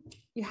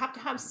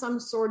some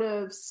sort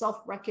of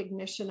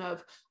self-recognition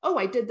of, oh,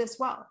 I did this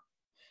well,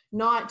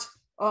 not,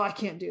 oh, I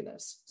can't do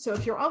this. So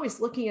if you're always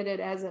looking at it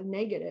as a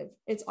negative,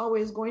 it's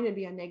always going to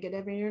be a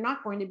negative, and you're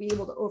not going to be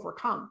able to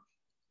overcome.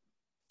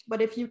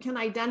 But if you can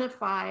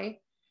identify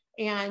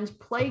and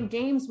play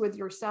games with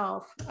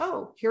yourself,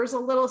 oh, here's a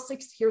little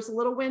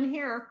win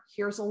here,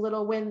 here's a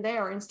little win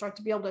there, and start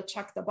to be able to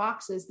check the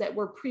boxes that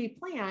were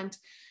pre-planned,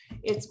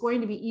 it's going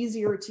to be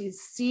easier to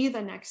see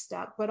the next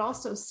step, but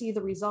also see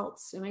the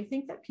results. And I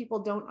think that people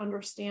don't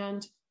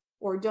understand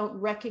or don't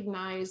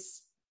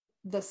recognize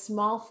the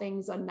small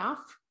things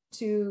enough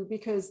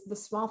because the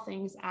small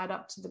things add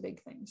up to the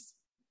big things.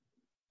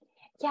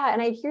 Yeah. And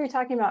I hear you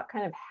talking about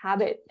kind of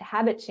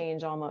habit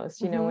change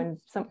almost, when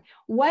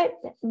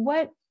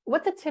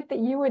what's a tip that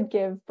you would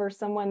give for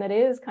someone that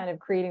is kind of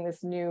creating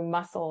this new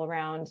muscle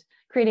around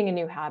creating a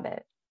new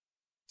habit?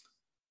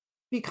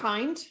 Be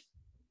kind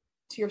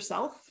to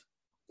yourself,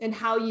 and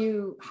how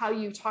you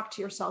talk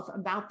to yourself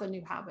about the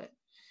new habit.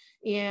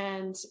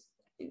 And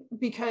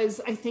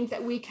because I think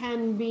that we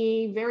can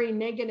be very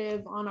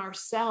negative on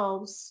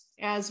ourselves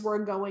as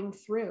we're going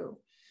through.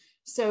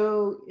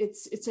 So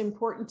it's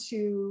important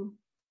to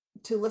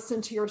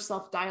listen to your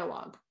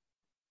self-dialogue.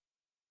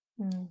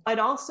 But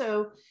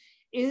also,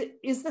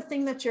 is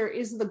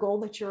the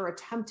goal that you're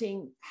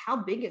attempting, how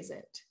big is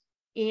it?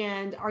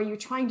 And are you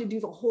trying to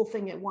do the whole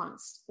thing at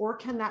once? Or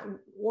can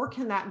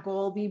that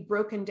goal be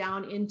broken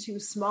down into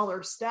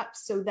smaller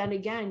steps? So then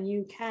again,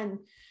 you can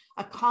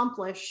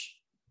accomplish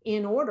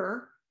in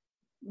order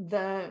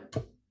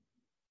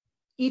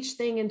each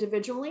thing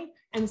individually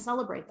and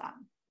celebrate that.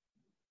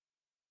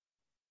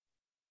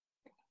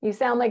 You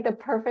sound like the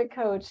perfect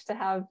coach to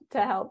have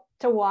to help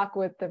to walk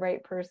with the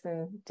right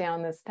person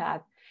down this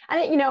path.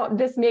 And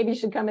this maybe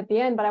should come at the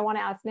end, but I want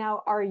to ask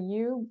now, are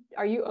you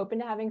open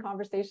to having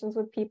conversations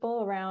with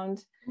people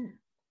around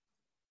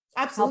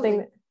Absolutely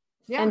helping?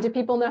 Yeah. And do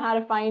people know how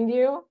to find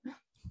you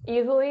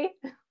easily?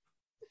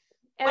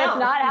 And if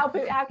not, how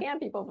can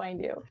people find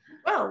you?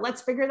 Well,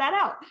 let's figure that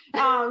out.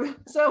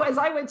 So as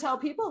I would tell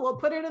people, we'll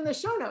put it in the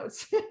show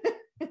notes.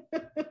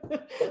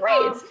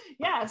 Great.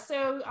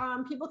 So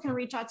people can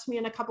reach out to me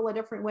in a couple of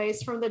different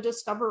ways, from the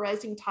Discover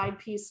Rising Tide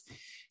piece.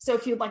 So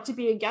if you'd like to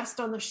be a guest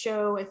on the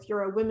show, if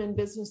you're a women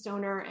business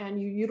owner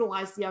and you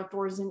utilize the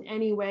outdoors in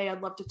any way,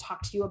 I'd love to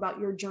talk to you about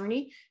your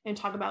journey and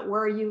talk about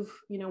where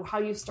how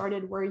you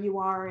started, where you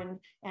are,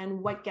 and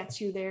what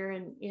gets you there,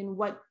 and in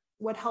what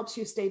helps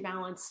you stay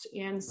balanced.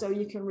 And so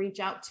you can reach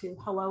out to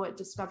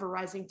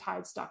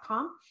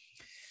hello@discoverrisingtides.com.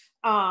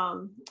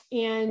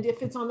 And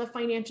if it's on the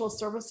financial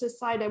services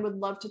side, I would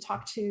love to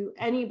talk to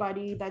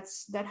anybody that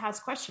has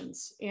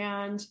questions.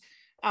 And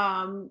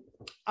my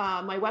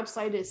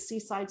website is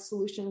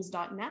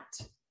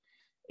seasideSolutions.net.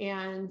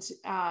 And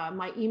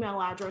my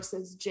email address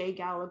is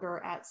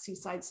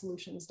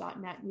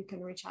jgallagher@seasideSolutions.net. You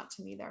can reach out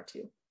to me there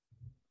too.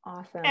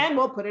 Awesome. And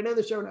we'll put it in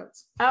the show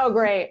notes. Oh,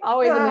 great.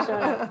 Always in the show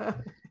notes.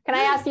 Can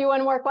I ask you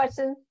one more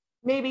question?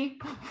 Maybe.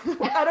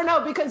 I don't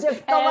know, because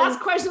the last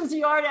questions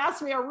you already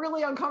asked me are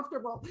really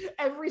uncomfortable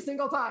every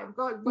single time.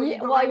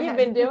 You've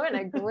been doing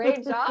a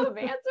great job of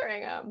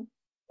answering them.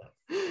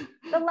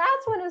 The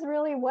last one is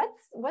really,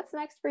 what's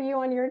next for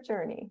you on your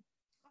journey?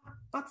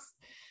 That's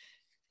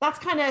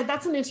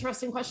an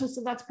interesting question.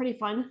 So that's pretty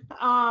fun.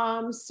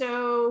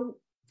 So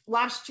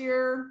last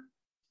year,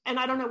 and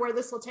I don't know where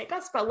this will take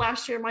us, but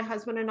last year, my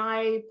husband and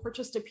I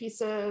purchased a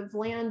piece of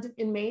land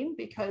in Maine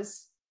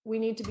because we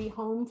need to be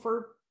home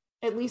for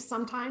at least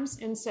sometimes.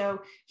 And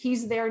so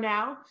he's there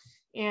now.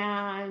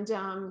 And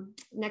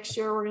next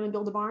year we're going to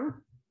build a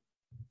barn.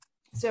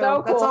 So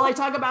cool. That's all I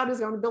talk about, is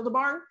going to build a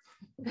barn.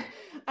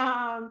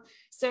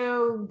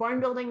 So barn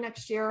building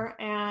next year.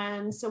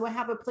 And so we'll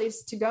have a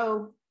place to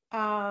go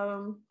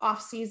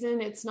off season.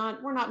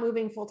 We're not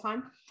moving full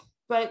time,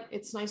 but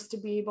it's nice to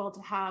be able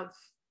to have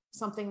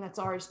something that's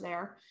ours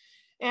there.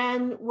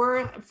 And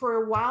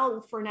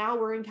for now,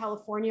 we're in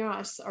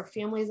California. Our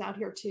family's out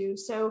here too.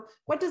 So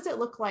what does it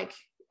look like?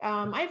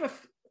 I'm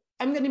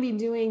going to be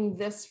doing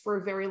this for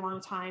a very long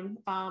time.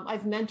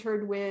 I've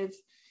mentored with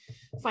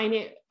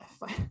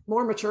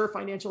more mature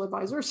financial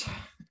advisors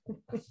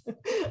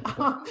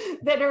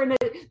that are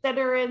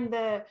in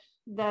the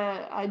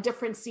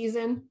different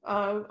season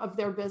of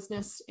their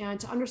business, and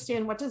to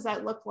understand what does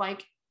that look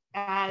like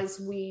as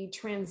we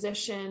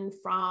transition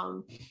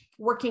from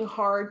working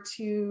hard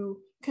to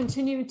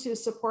continue to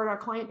support our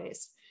client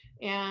base.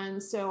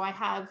 And so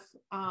I'm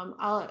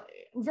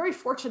very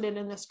fortunate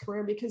in this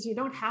career because you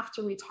don't have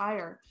to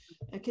retire.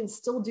 I can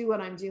still do what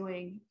I'm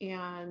doing.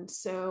 And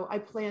so I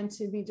plan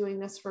to be doing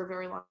this for a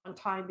very long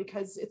time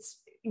because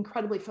it's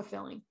incredibly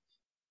fulfilling.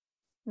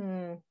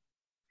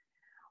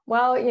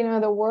 Well,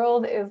 the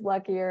world is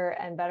luckier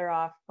and better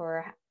off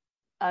for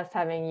us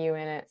having you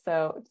in it.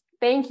 So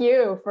thank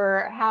you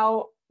for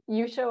how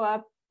you show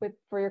up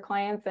for your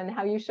clients and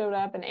how you showed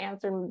up and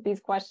answered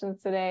these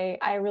questions today.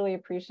 I really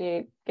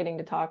appreciate getting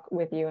to talk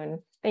with you, and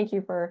thank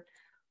you for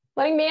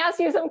letting me ask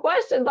you some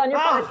questions on your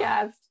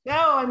podcast. No,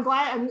 I'm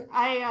glad.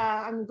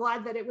 I'm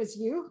glad that it was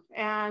you,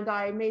 and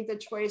I made the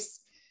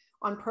choice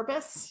on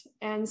purpose.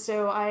 And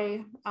so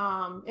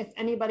if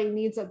anybody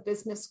needs a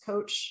business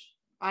coach,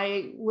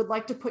 I would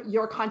like to put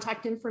your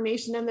contact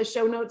information in the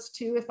show notes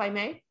too, if I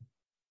may.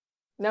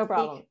 No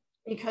problem.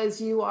 Because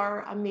you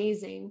are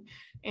amazing,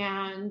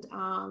 and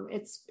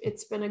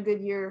it's been a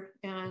good year,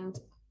 and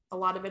a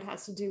lot of it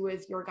has to do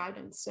with your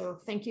guidance. So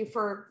thank you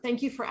for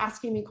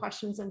asking me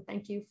questions, and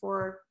thank you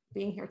for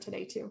being here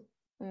today too.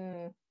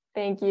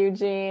 Thank you,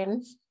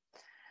 Jean.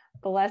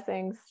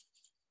 Blessings.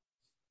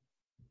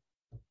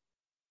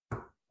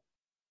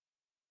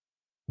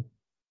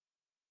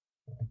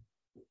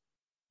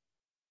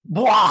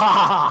 One.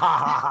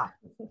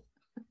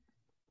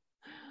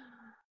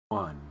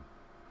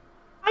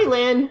 Hi,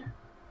 Lynn.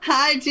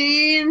 Hi,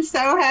 Jean. So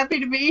happy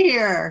to be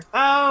here.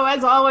 Oh,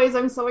 as always,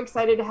 I'm so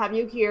excited to have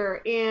you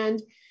here,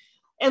 and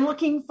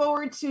looking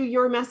forward to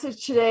your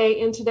message today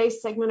in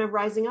today's segment of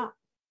Rising Up.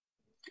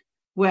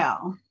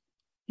 Well,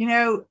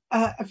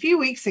 a few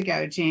weeks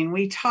ago, Jean,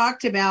 we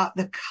talked about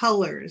the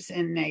colors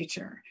in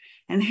nature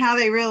and how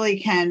they really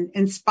can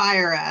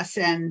inspire us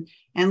and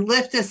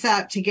lift us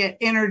up to get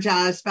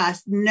energized by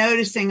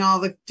noticing all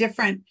the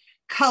different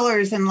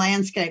colors and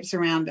landscapes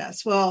around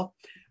us. Well,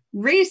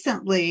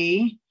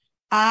 recently,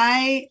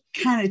 I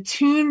kind of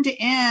tuned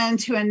in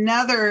to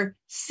another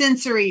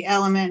sensory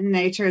element in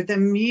nature, the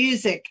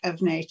music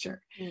of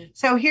nature.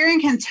 So here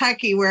in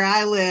Kentucky, where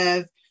I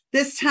live,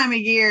 this time of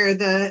year,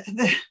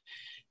 the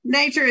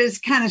nature is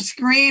kind of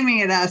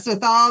screaming at us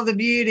with all the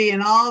beauty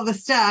and all the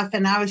stuff.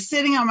 And I was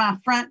sitting on my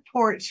front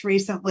porch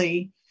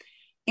recently,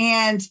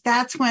 and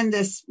that's when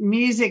this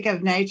music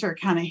of nature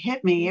kind of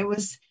hit me. It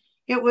was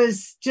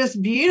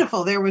just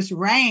beautiful. There was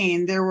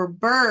rain, there were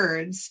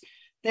birds,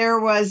 there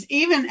was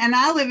and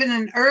I live in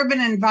an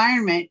urban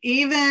environment,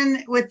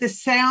 even with the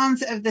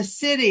sounds of the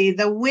city,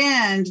 the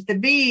wind, the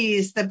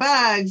bees, the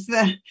bugs,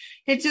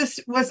 it just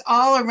was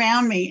all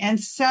around me. And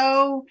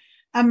so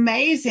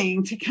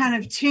amazing to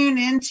kind of tune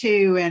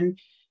into, and,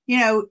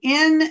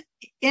 in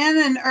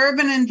an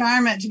urban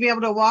environment, to be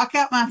able to walk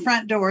out my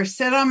front door,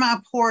 sit on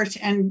my porch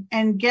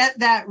and get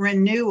that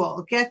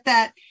renewal, get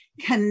that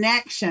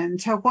connection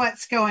to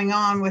what's going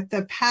on with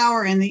the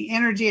power and the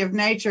energy of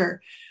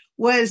nature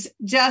was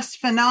just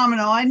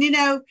phenomenal. And,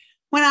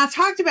 when I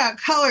talked about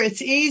color,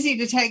 it's easy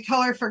to take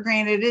color for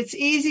granted. It's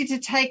easy to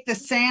take the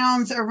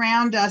sounds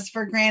around us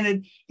for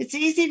granted. It's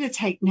easy to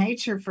take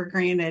nature for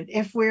granted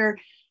if we're,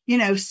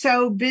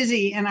 so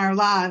busy in our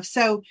lives.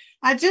 So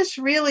I just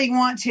really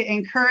want to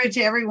encourage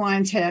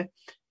everyone to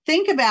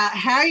think about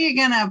how you're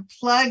going to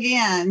plug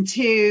in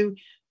to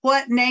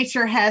what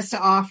nature has to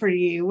offer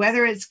you,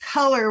 whether it's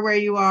color where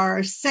you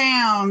are,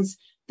 sounds,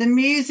 the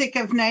music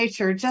of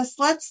nature. Just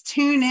let's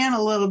tune in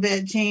a little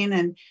bit, Jean,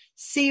 and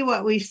see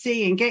what we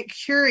see and get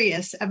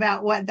curious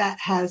about what that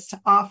has to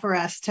offer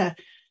us to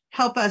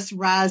help us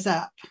rise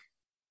up.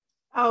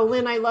 Oh,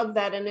 Lynn, I love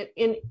that. And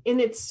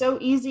it's so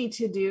easy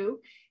to do.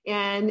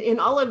 And in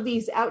all of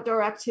these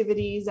outdoor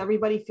activities,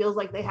 everybody feels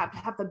like they have to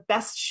have the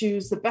best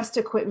shoes, the best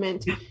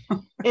equipment.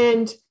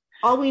 And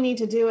all we need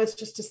to do is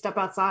just to step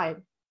outside.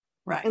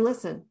 Right. And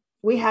listen,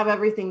 we have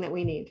everything that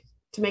we need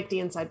to make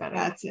the inside better.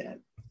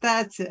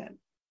 That's it.